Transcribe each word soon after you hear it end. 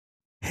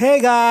Hey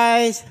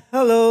guys,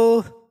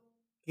 hello.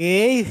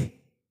 Okay,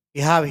 we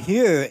have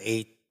here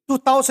a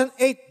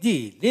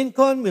 2008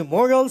 Lincoln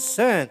Memorial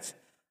Cent.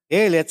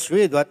 Okay, let's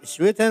read what is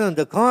written on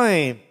the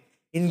coin.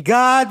 In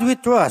God we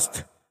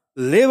trust.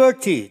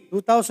 Liberty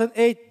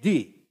 2008.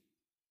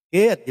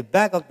 Okay, at the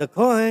back of the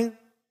coin,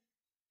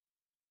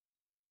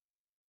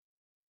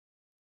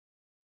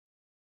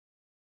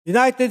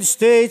 United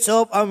States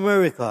of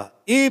America.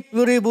 E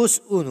pluribus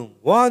unum.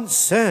 1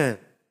 cent.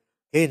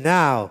 Okay,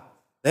 now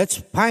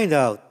let's find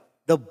out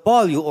the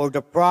value or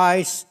the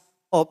price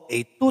of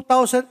a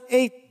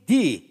 2008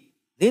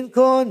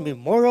 Lincoln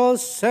Memorial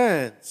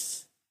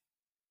Cents.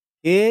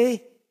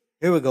 Okay,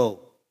 here we go.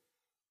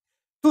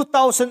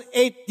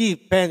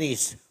 2008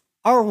 pennies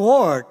are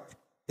worth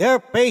their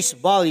face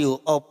value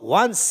of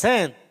 1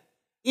 cent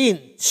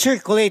in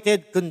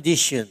circulated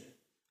condition.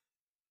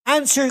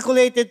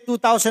 Uncirculated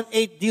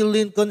 2008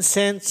 Lincoln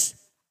cents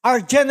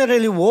are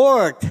generally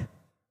worth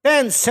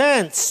 10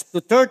 cents to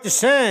 30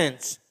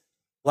 cents,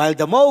 while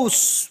the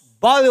most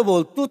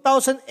valuable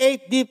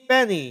 2008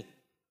 penny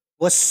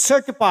was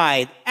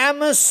certified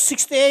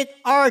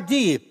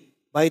MS68RD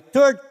by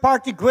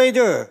third-party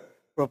grader,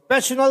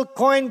 professional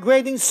coin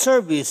grading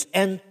service,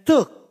 and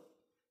took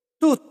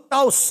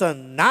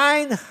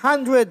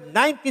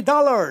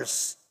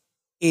 $2,990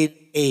 in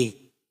a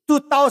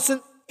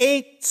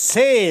 2008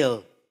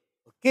 sale.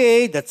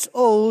 Okay, that's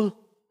all.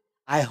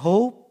 I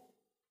hope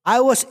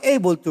I was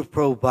able to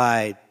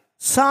provide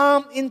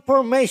some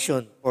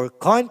information for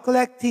coin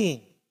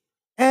collecting.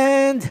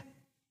 And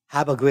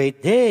have a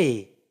great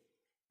day.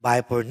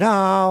 Bye for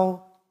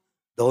now.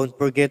 Don't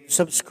forget to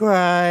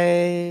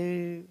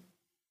subscribe.